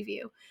 4-star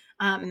review.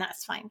 And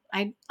that's fine.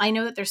 I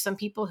know that there's some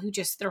people who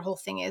just, their whole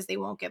thing is they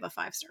won't give a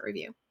 5-star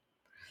review.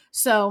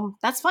 So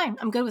that's fine.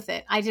 I'm good with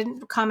it. I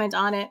didn't comment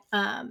on it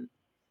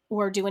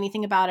or do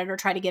anything about it or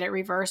try to get it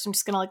reversed. I'm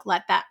just going to like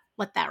let that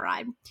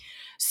ride.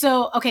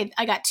 So, okay,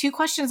 I got 2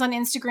 questions on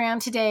Instagram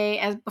today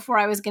as before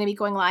I was going to be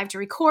going live to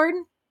record.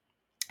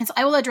 And so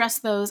I will address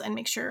those and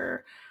make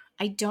sure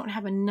I don't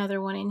have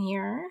another one in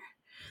here.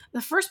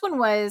 The first one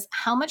was,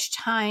 how much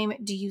time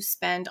do you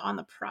spend on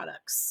the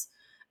products?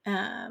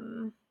 Let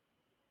me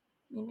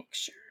make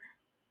sure.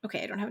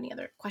 Okay, I don't have any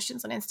other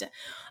questions on Insta.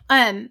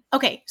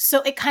 Okay,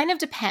 so it kind of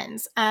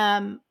depends.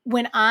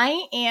 When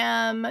I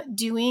am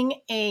doing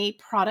a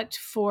product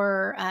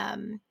for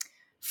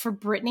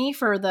Brittany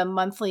for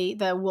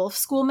the Wolf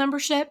School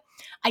membership,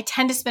 I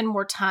tend to spend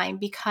more time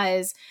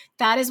because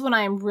that is when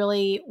I'm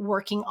really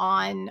working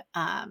on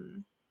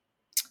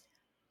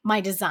my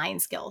design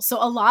skills.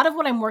 So a lot of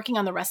what I'm working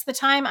on the rest of the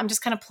time, I'm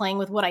just kind of playing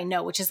with what I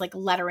know, which is like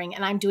lettering.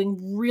 And I'm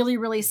doing really,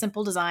 really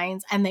simple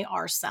designs and they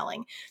are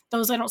selling.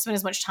 Those I don't spend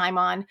as much time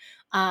on.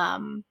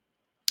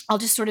 I'll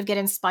just sort of get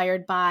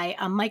inspired by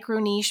a micro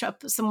niche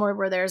up somewhere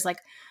where there's like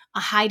a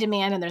high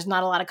demand and there's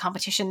not a lot of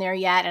competition there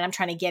yet. And I'm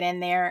trying to get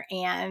in there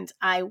and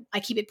I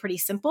keep it pretty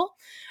simple.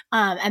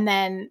 And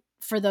then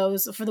for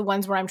the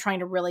ones where I'm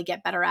trying to really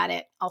get better at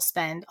it, I'll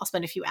spend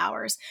a few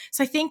hours.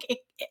 So I think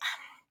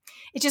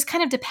it just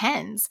kind of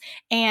depends.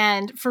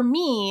 And for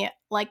me,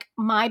 like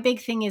my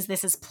big thing is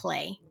this is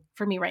play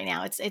for me right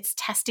now. It's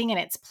testing and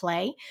it's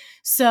play.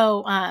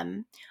 So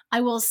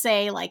I will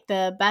say like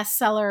the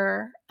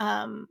best-selling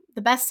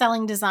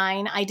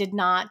design, I did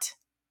not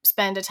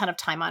spend a ton of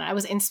time on it.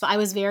 I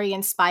was very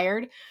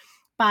inspired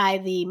by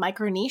the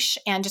micro niche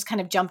and just kind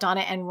of jumped on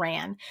it and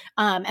ran.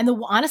 And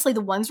honestly,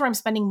 the ones where I'm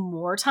spending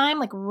more time,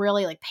 like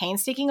really like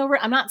painstaking over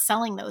it, I'm not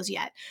selling those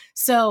yet.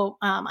 So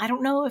I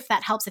don't know if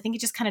that helps. I think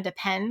it just kind of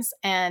depends.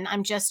 And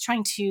I'm just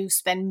trying to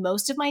spend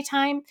most of my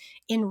time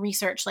in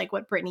research, like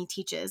what Brittany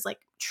teaches, like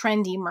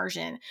trend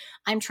immersion.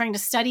 I'm trying to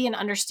study and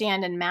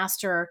understand and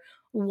master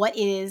what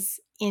is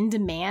in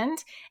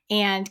demand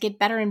and get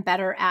better and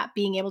better at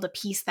being able to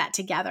piece that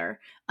together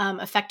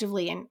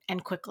effectively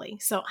and quickly.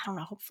 So I don't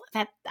know,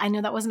 hopefully I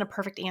know that wasn't a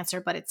perfect answer,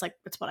 but it's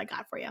what I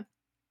got for you.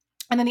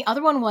 And then the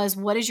other one was,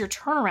 what is your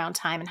turnaround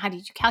time and how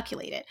did you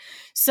calculate it?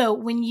 So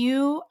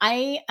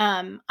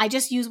I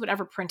just use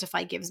whatever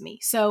Printify gives me.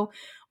 So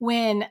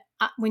when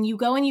you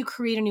go and you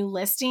create a new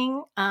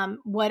listing,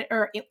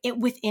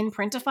 within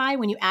Printify,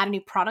 when you add a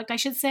new product, I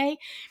should say,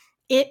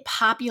 it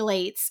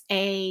populates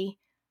a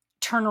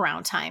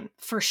turnaround time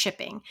for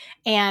shipping.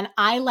 And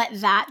I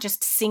let that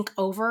just sync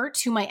over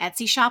to my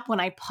Etsy shop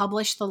when I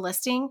publish the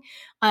listing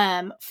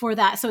for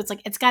that. So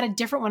it's got a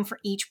different one for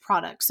each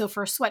product. So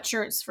for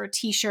sweatshirts, for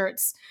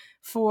t-shirts,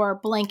 for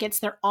blankets,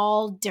 they're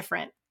all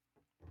different.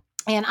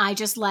 And I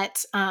just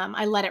let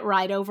it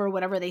ride over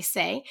whatever they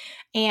say.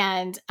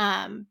 And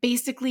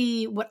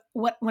basically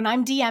when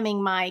I'm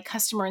DMing my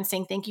customer and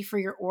saying thank you for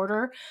your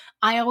order,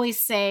 I always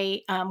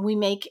say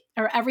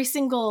every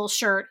single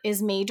shirt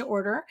is made to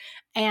order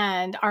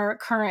and our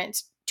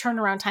current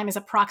turnaround time is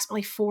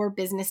approximately 4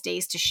 business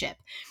days to ship.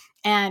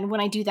 And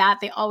when I do that,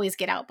 they always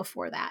get out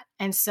before that.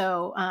 And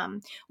so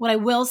what I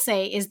will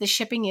say is the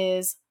shipping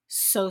is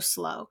so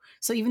slow.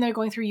 So even though they're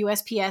going through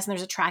USPS and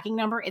there's a tracking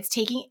number, it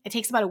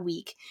takes about a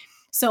week.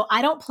 So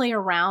I don't play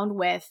around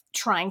with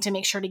trying to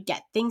make sure to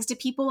get things to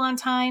people on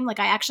time. Like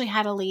I actually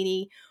had a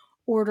lady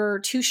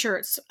order 2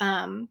 shirts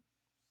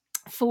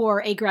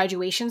for a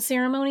graduation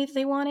ceremony that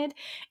they wanted.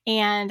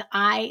 And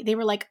they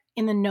were like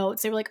in the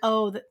notes, they were like,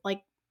 oh,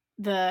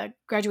 the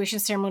graduation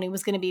ceremony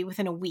was going to be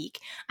within a week.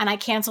 And I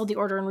canceled the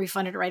order and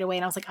refunded it right away.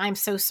 And I was like, I'm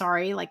so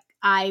sorry. Like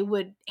I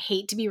would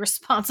hate to be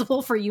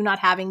responsible for you not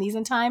having these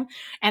in time.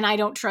 And I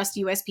don't trust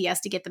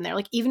USPS to get them there.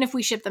 Like even if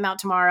we ship them out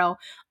tomorrow,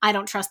 I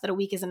don't trust that a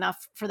week is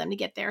enough for them to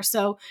get there.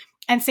 So,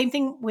 and same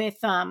thing with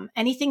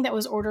anything that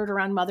was ordered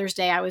around Mother's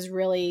Day, I was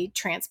really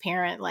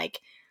transparent. Like,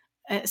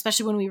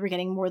 especially when we were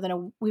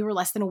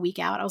less than a week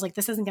out, I was like,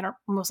 this isn't going to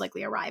most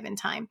likely arrive in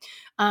time.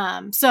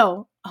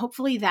 So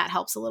hopefully that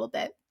helps a little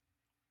bit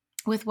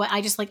with what I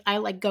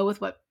go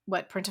with what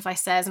what Printify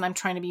says, and I'm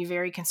trying to be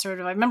very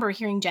conservative. I remember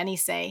hearing Jenny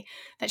say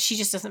that she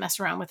just doesn't mess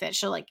around with it.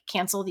 She'll like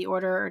cancel the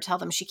order or tell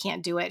them she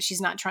can't do it.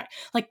 She's not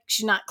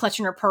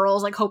clutching her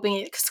pearls, like hoping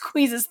it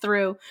squeezes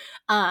through,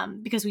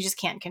 because we just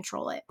can't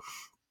control it.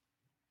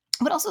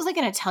 What else was I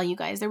going to tell you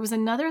guys? There was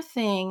another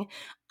thing.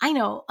 I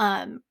know,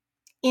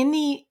 in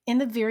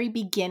the very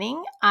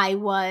beginning, I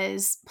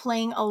was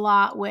playing a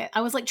lot with,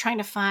 I was like trying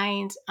to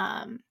find,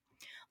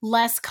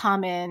 less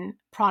common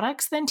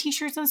products than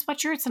t-shirts and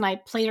sweatshirts. And I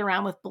played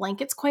around with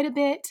blankets quite a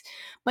bit,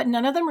 but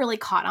none of them really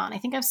caught on. I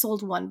think I've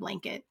sold one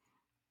blanket.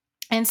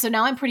 And so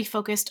now I'm pretty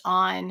focused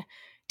on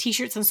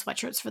t-shirts and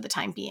sweatshirts for the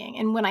time being.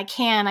 And when I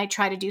can, I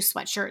try to do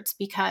sweatshirts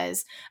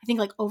because I think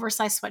like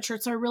oversized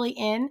sweatshirts are really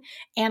in,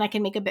 and I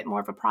can make a bit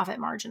more of a profit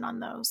margin on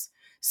those.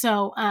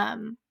 So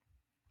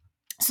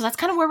that's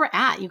kind of where we're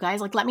at, you guys.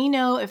 Like, let me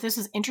know if this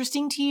is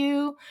interesting to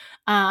you.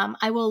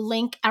 I will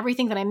link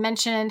everything that I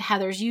mentioned,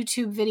 Heather's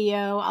YouTube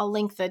video. I'll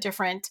link the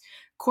different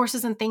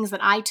courses and things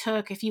that I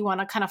took if you want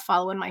to kind of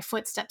follow in my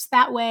footsteps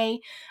that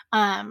way.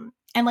 And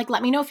like,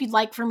 let me know if you'd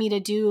like for me to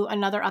do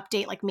another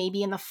update, like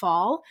maybe in the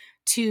fall,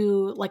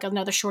 to like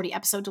another shorty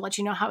episode to let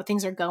you know how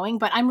things are going.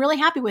 But I'm really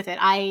happy with it.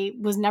 I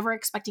was never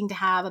expecting to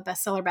have a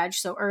bestseller badge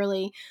so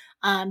early.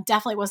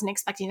 Definitely wasn't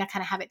expecting to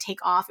kind of have it take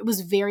off. It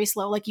was very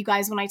slow. Like, you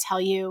guys, when I tell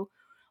you,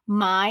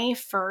 my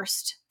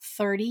first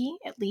 30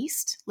 at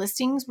least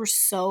listings were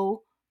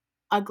so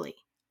ugly,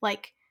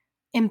 like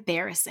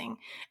embarrassing.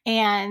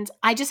 And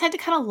I just had to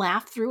kind of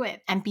laugh through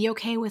it and be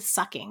okay with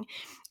sucking.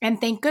 And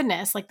thank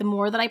goodness, like the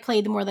more that I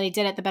played, the more that I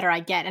did it, the better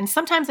I get. And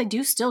sometimes I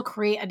do still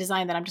create a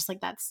design that I'm just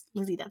like, that's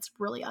Lizzie, that's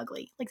really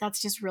ugly. Like,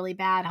 that's just really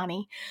bad,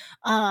 honey.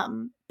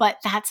 But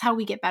that's how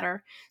we get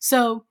better.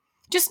 So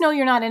just know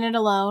you're not in it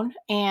alone,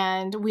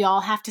 and we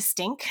all have to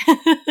stink.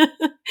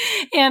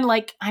 And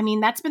like, I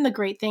mean, that's been the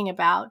great thing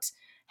about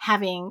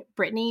having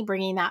Brittany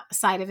bringing that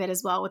side of it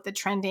as well with the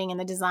trending and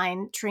the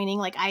design training.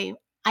 Like, I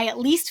at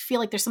least feel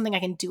like there's something I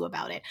can do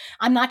about it.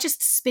 I'm not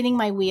just spinning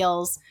my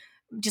wheels,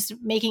 just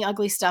making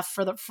ugly stuff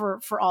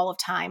for all of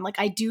time. Like,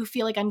 I do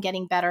feel like I'm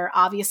getting better.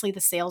 Obviously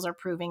the sales are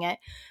proving it.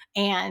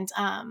 And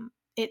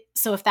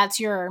so if that's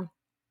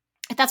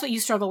what you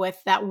struggle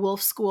with, that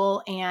Wolf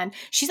School, and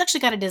she's actually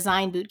got a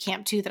design boot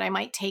camp too that I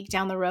might take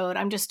down the road.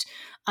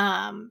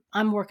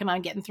 I'm working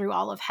on getting through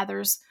all of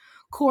Heather's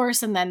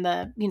course. And then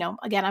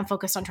again, I'm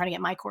focused on trying to get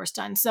my course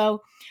done.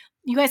 So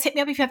you guys hit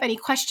me up if you have any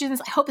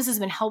questions. I hope this has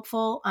been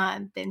helpful.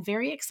 I've been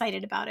very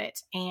excited about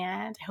it,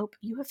 and I hope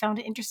you have found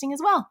it interesting as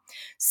well.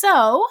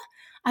 So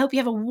I hope you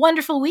have a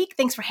wonderful week.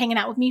 Thanks for hanging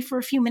out with me for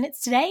a few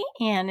minutes today.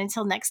 And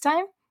until next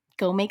time,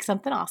 go make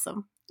something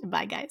awesome.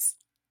 Bye, guys.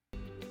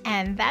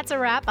 And that's a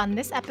wrap on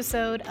this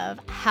episode of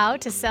How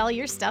to Sell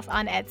Your Stuff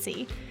on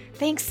Etsy.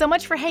 Thanks so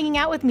much for hanging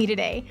out with me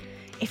today.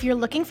 If you're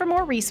looking for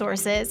more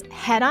resources,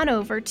 head on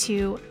over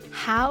to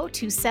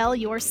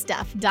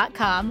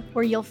howtosellyourstuff.com,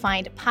 where you'll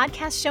find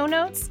podcast show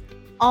notes,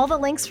 all the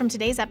links from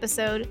today's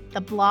episode,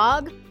 the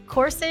blog,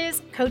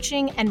 courses,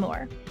 coaching, and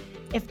more.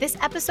 If this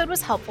episode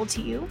was helpful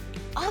to you,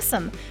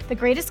 awesome. The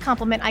greatest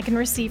compliment I can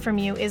receive from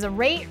you is a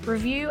rate,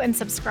 review, and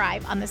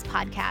subscribe on this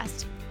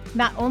podcast.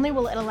 Not only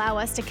will it allow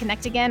us to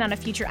connect again on a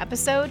future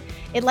episode,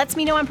 it lets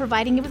me know I'm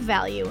providing you with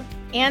value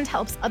and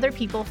helps other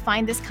people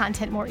find this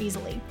content more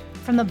easily.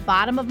 From the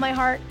bottom of my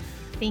heart,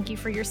 thank you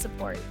for your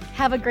support.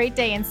 Have a great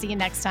day and see you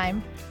next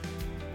time.